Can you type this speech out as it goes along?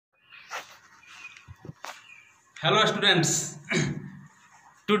Hello students,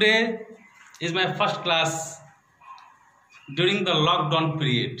 today is my first class during the lockdown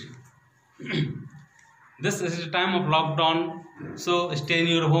period. This is the time of lockdown, so stay in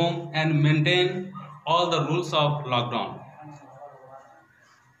your home and maintain all the rules of lockdown.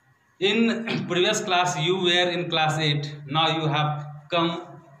 In previous class you were in class 8, now you have come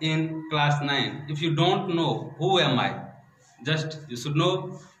in class 9. If you don't know who am I, just you should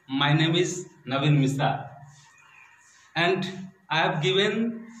know my name is Naveen Misra. And I have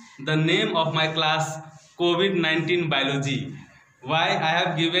given the name of my class COVID-19 Biology. Why I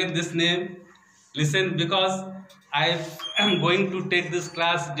have given this name? Listen, because I am going to take this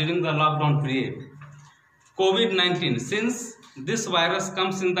class during the lockdown period. COVID-19, since this virus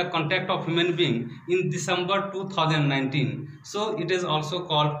comes in the contact of human being in December 2019, so it is also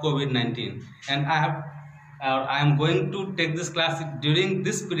called COVID-19. And I am going to take this class during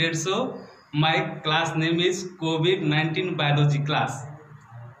this period, so my class name is COVID-19 Biology class.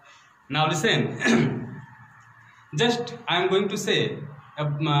 Now listen, just I am going to say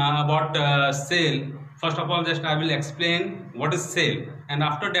about cell. First of all, just I will explain what is cell, and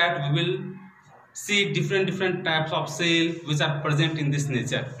after that we will see different types of cell which are present in this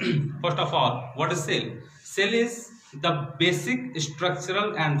nature. First of all, what is cell? Cell is the basic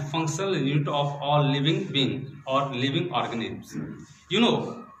structural and functional unit of all living being or living organisms. You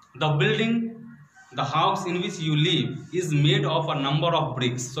know, the building, the house in which you live is made of a number of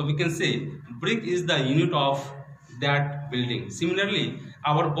bricks. So we can say brick is the unit of that building. Similarly,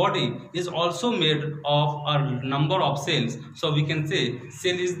 our body is also made of a number of cells. So we can say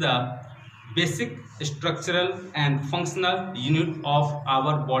cell is the basic structural and functional unit of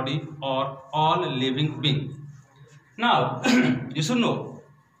our body or all living being. Now, you should know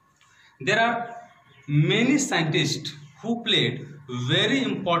there are many scientists who played very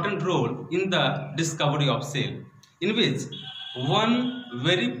important role in the discovery of cell, in which one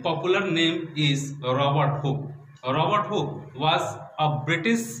very popular name is Robert Hooke. Robert Hooke was a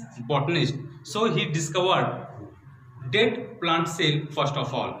British botanist, so he discovered dead plant cell first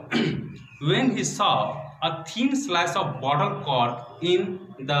of all. When he saw a thin slice of bottle cork in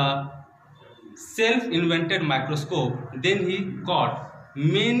the self-invented microscope, then he caught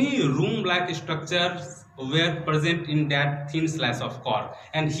many room-like structures were present in that thin slice of cork,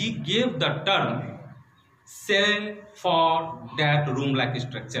 and he gave the term cell for that room-like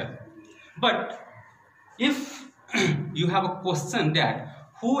structure. But if you have a question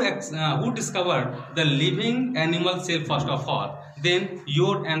that who discovered the living animal cell first of all, then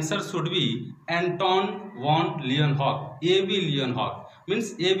your answer should be Anton von Leeuwenhoek. A.V. Leeuwenhoek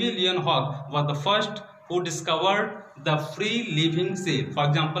means A.V. Leeuwenhoek was the first who discovered the free living cell. For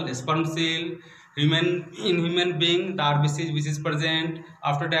example, sperm cell, in human being, the RBC which is present.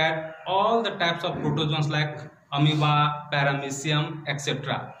 After that, all the types of protozoans like amoeba, paramecium,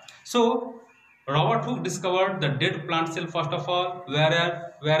 etc. So Robert Hooke discovered the dead plant cell first of all,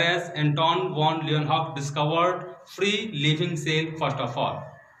 whereas Anton von Leeuwenhoek discovered free living cell first of all.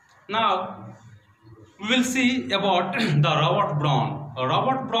 Now we will see about the Robert Brown.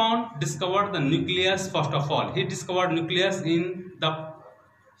 Robert Brown discovered the nucleus first of all. He discovered nucleus in the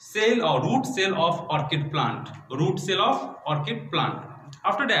cell or root cell of orchid plant. Root cell of orchid plant.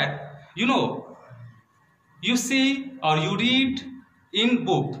 After that, you know, you see or you read in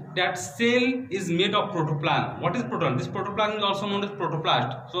book that cell is made of protoplasm. What is protoplasm? This protoplasm is also known as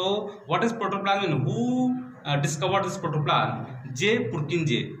protoplast. So what is protoplasm? Who discovered this protoplasm? J.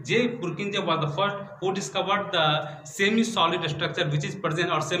 Purkinje. J. Purkinje was the first who discovered the semi-solid structure which is present,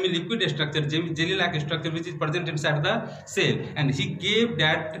 or semi-liquid structure, jelly-like structure which is present inside the cell, and he gave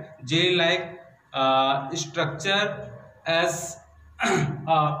that jelly-like structure as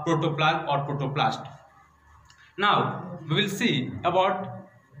a protoplasm or protoplast. Now we will see about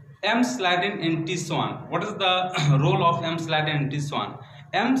M. Sliden and T. Swan. What is the role of M. Sliden and T. Swan?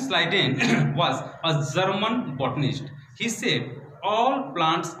 M. Sliden was a German botanist. He said all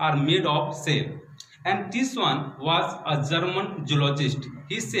plants are made of cell. And T. Swan was a German zoologist.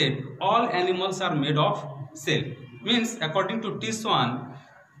 He said all animals are made of cell. Means according to T. Swan,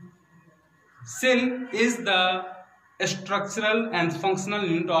 cell is the structural and functional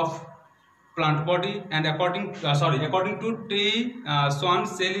unit of plant body, and according to T. Swan,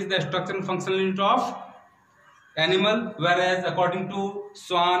 cell is the structural and functional unit of animal, whereas according to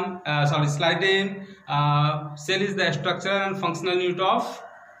Sliden, cell is the structural and functional unit of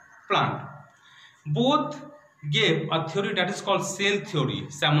plant. Both gave a theory that is called cell theory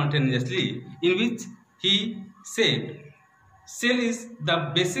simultaneously, in which he said cell is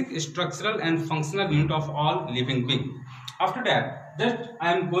the basic structural and functional unit of all living beings. After that, just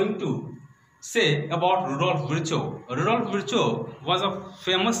I am going to say about Rudolf Virchow. Rudolf Virchow was a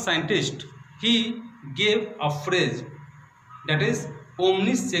famous scientist. He gave a phrase that is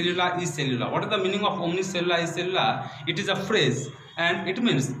omnis cellula is cellula. What is the meaning of omnis cellula is cellula? It is a phrase and it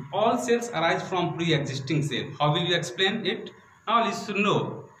means all cells arise from pre-existing cell. How will you explain it? Now you should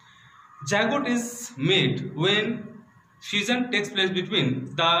know. Zygote is made when fusion takes place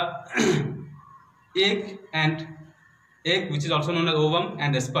between the egg which is also known as ovum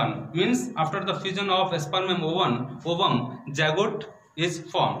and sperm. Means after the fusion of sperm and ovum zygote is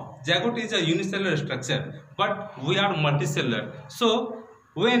formed. Zygote is a unicellular structure, but we are multicellular. So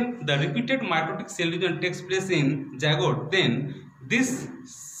when the repeated mitotic cell division takes place in zygote, then this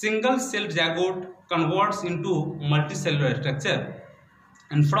single cell zygote converts into multicellular structure.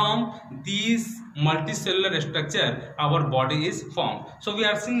 And from these multicellular structure, our body is formed. So we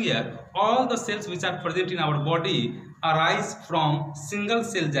are seeing here all the cells which are present in our body arise from single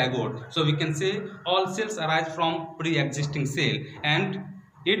cell zygote. So we can say all cells arise from pre-existing cell, and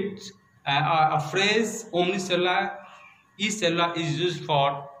it a phrase omnicellula e-cellula is used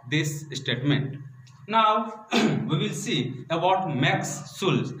for this statement. Now we will see about Max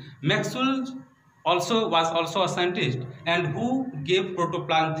Schulz. Max Schulz was also a scientist and who gave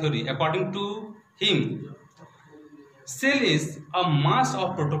protoplasm theory. According to him, cell is a mass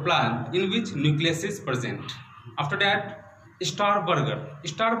of protoplasm in which nucleus is present. After that,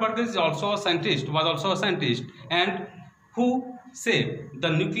 Starberger is also a scientist, and who said the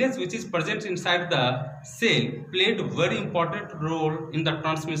nucleus which is present inside the cell played a very important role in the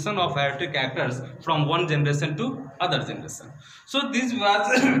transmission of hereditary characters from one generation to other generation. So these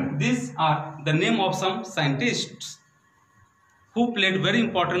are the name of some scientists who played very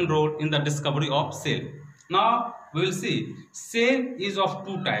important role in the discovery of cell. Now we will see cell is of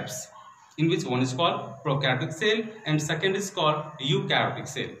two types, in which one is called prokaryotic cell and second is called eukaryotic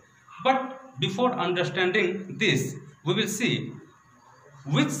cell. But before understanding this, we will see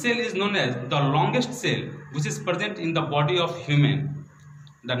which cell is known as the longest cell which is present in the body of human.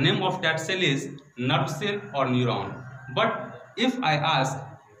 The name of that cell is nerve cell or neuron. But if I ask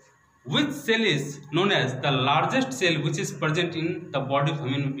which cell is known as the largest cell which is present in the body of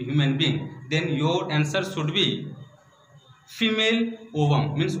human being, then your answer should be female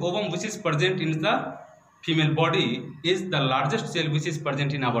ovum. Means ovum which is present in the female body is the largest cell which is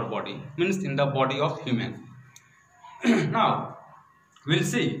present in our body, means in the body of human. Now we'll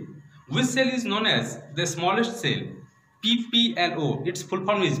see which cell is known as the smallest cell. PPLO, its full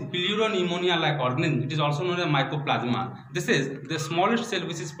form is pleuropneumonia-like organism. It is also known as mycoplasma. This is the smallest cell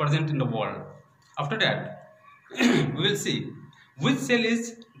which is present in the world. After that, we will see which cell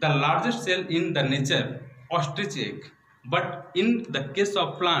is the largest cell in the nature. Ostrich egg. But in the case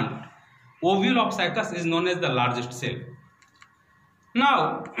of plant, ovule of cycas is known as the largest cell.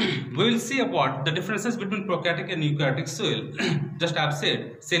 Now we will see about the differences between prokaryotic and eukaryotic cell. Just I have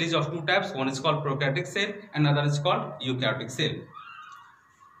said cell is of two types. One is called prokaryotic cell and another is called eukaryotic cell.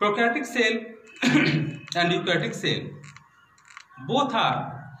 Prokaryotic cell and eukaryotic cell both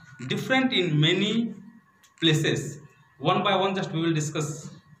are different in many places. One by one just we will discuss.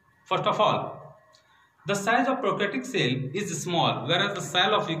 First of all, the size of prokaryotic cell is small, whereas the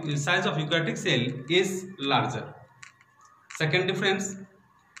size of eukaryotic cell is larger. Second difference,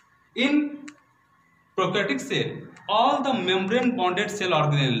 in prokaryotic cell, all the membrane bonded cell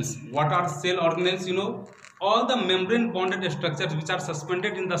organelles. What are cell organelles? You know, all the membrane bonded structures which are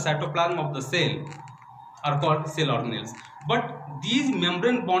suspended in the cytoplasm of the cell are called cell organelles. But these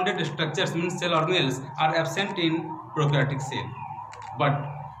membrane bonded structures, means cell organelles, are absent in prokaryotic cell. But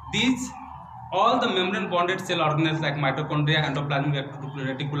all the membrane bonded cell organelles like mitochondria, endoplasmic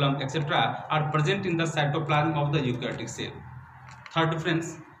reticulum, etc. are present in the cytoplasm of the eukaryotic cell. Third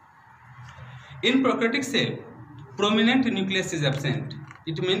difference, in prokaryotic cell, prominent nucleus is absent.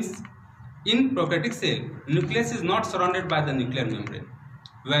 It means in prokaryotic cell, nucleus is not surrounded by the nuclear membrane.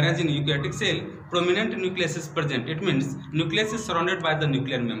 Whereas in eukaryotic cell, prominent nucleus is present. It means nucleus is surrounded by the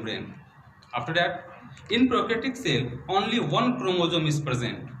nuclear membrane. After that, in prokaryotic cell, only one chromosome is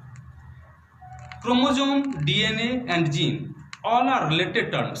present. Chromosome, DNA and gene, all are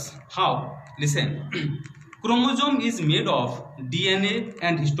related terms. How? Listen. Chromosome is made of DNA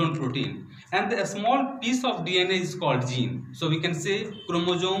and histone protein, and a small piece of DNA is called gene. So we can say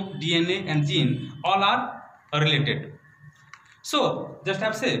chromosome, DNA and gene all are related. So just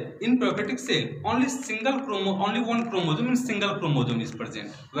have said in prokaryotic cell only one chromosome, means single chromosome is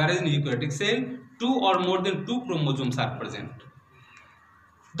present, whereas in eukaryotic cell two or more than two chromosomes are present.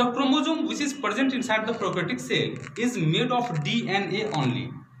 The chromosome which is present inside the prokaryotic cell is made of DNA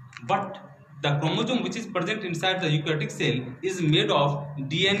only, but the chromosome which is present inside the eukaryotic cell is made of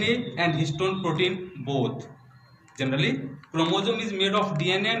DNA and histone protein both. Generally, chromosome is made of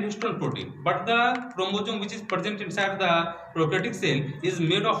DNA and histone protein, but the chromosome which is present inside the prokaryotic cell is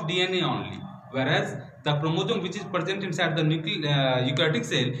made of DNA only, whereas the chromosome which is present inside the eukaryotic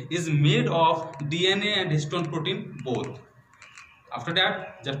cell is made of DNA and histone protein both. After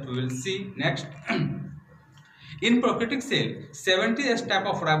that, just we will see next. In prokaryotic cell, 70S type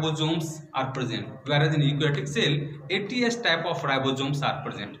of ribosomes are present, whereas in eukaryotic cell, 80S type of ribosomes are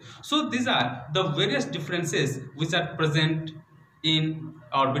present. So these are the various differences which are present in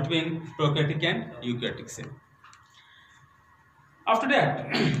or between prokaryotic and eukaryotic cell. After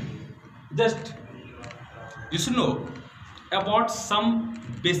that, just you should know about some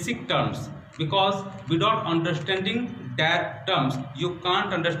basic terms, because without understanding that terms, you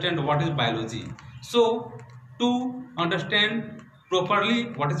can't understand what is biology. So to understand properly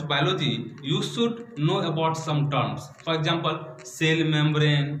what is biology, you should know about some terms. For example, cell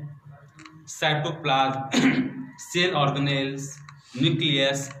membrane, cytoplasm, cell organelles,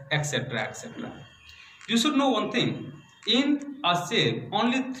 nucleus, etc., etc. You should know one thing. In a cell,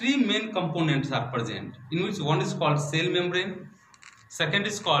 only three main components are present, in which one is called cell membrane, second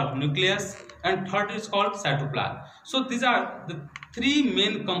is called nucleus, and third is called cytoplasm. So these are the three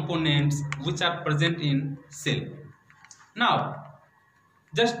main components which are present in cell. Now,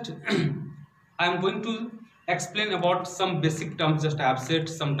 just I am going to explain about some basic terms just I have said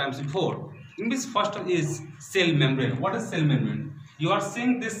sometimes before. In this first is cell membrane. What is cell membrane? You are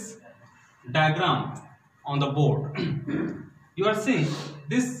seeing this diagram on the board. You are seeing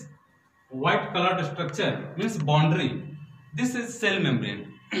this white colored structure means boundary. This is cell membrane.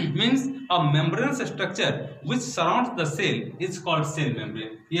 Means a membranous structure which surrounds the cell is called cell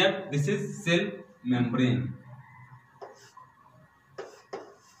membrane. Here this is cell membrane.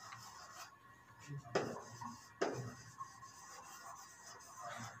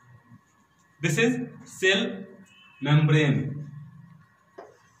 This is cell membrane.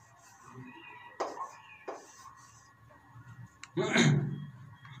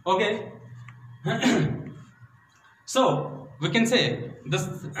 Okay. So we can say this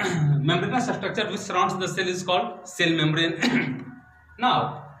membranous structure which surrounds the cell is called cell membrane.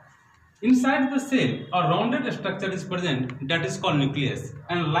 Now, inside the cell, a rounded structure is present that is called nucleus,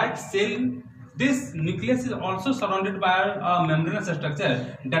 and like cell, this nucleus is also surrounded by a membranous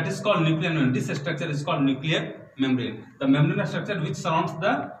structure that is called nuclear membrane. This structure is called nuclear membrane. The membranous structure which surrounds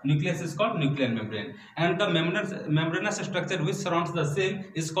the nucleus is called nuclear membrane, and the membranous structure which surrounds the cell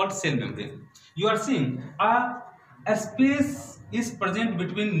is called cell membrane. You are seeing a space is present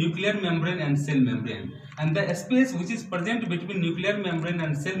between nuclear membrane and cell membrane, and the space which is present between nuclear membrane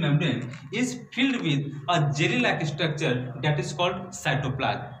and cell membrane is filled with a jelly-like structure that is called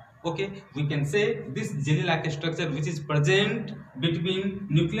cytoplasm. Okay, we can say this jelly-like structure which is present between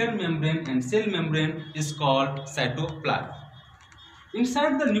nuclear membrane and cell membrane is called cytoplasm.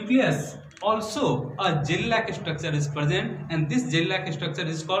 Inside the nucleus also a jelly-like structure is present, and this jelly-like structure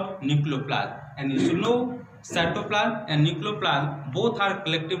is called nucleoplasm. And you should know cytoplasm and nucleoplasm both are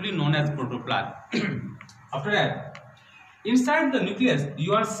collectively known as protoplasm. After that, inside the nucleus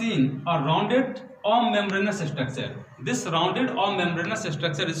you are seeing a rounded or membranous structure. This rounded or membranous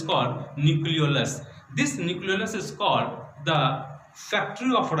structure is called nucleolus. This nucleolus is called the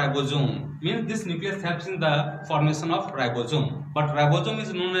factory of ribosome. Means this nucleus helps in the formation of ribosome. But ribosome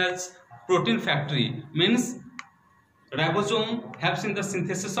is known as protein factory. Means ribosome helps in the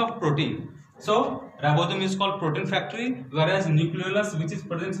synthesis of protein. So ribosome is called protein factory, whereas nucleolus which is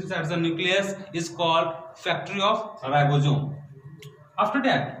present inside the nucleus is called factory of ribosome. After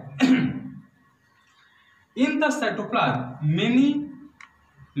that, in the cytoplasm, many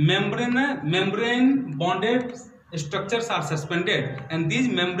membrane bonded structures are suspended, and these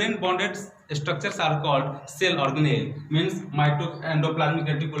membrane bonded structures are called cell organelle. Means endoplasmic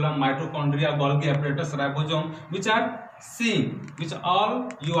reticulum, mitochondria, Golgi apparatus, ribosome, which all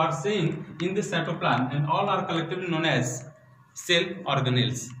you are seeing in the cytoplasm, and all are collectively known as cell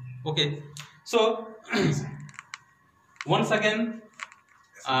organelles. Okay, so once again,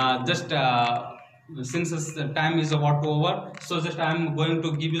 since the time is about over, so just I am going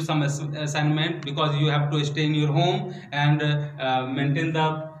to give you some assignment, because you have to stay in your home and maintain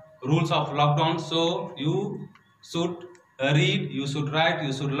the rules of lockdown. So you should read, you should write,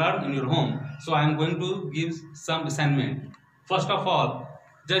 you should learn in your home. So I am going to give some assignment. First of all,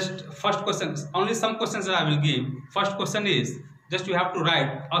 just first question, only some questions I will give. First question is, just you have to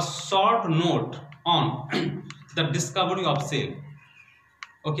write a short note on the discovery of cell.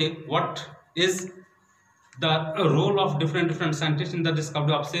 Okay, what is the role of different scientists in the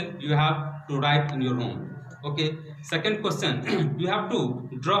discovery of cell, you have to write in your home. Okay. Second question, you have to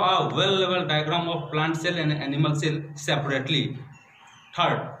draw a well-level diagram of plant cell and animal cell separately.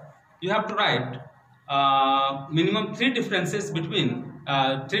 Third, you have to write minimum three differences between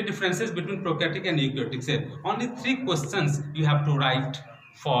prokaryotic and eukaryotic cell. Only 3 questions you have to write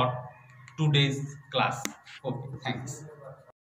for today's class. Okay, thanks.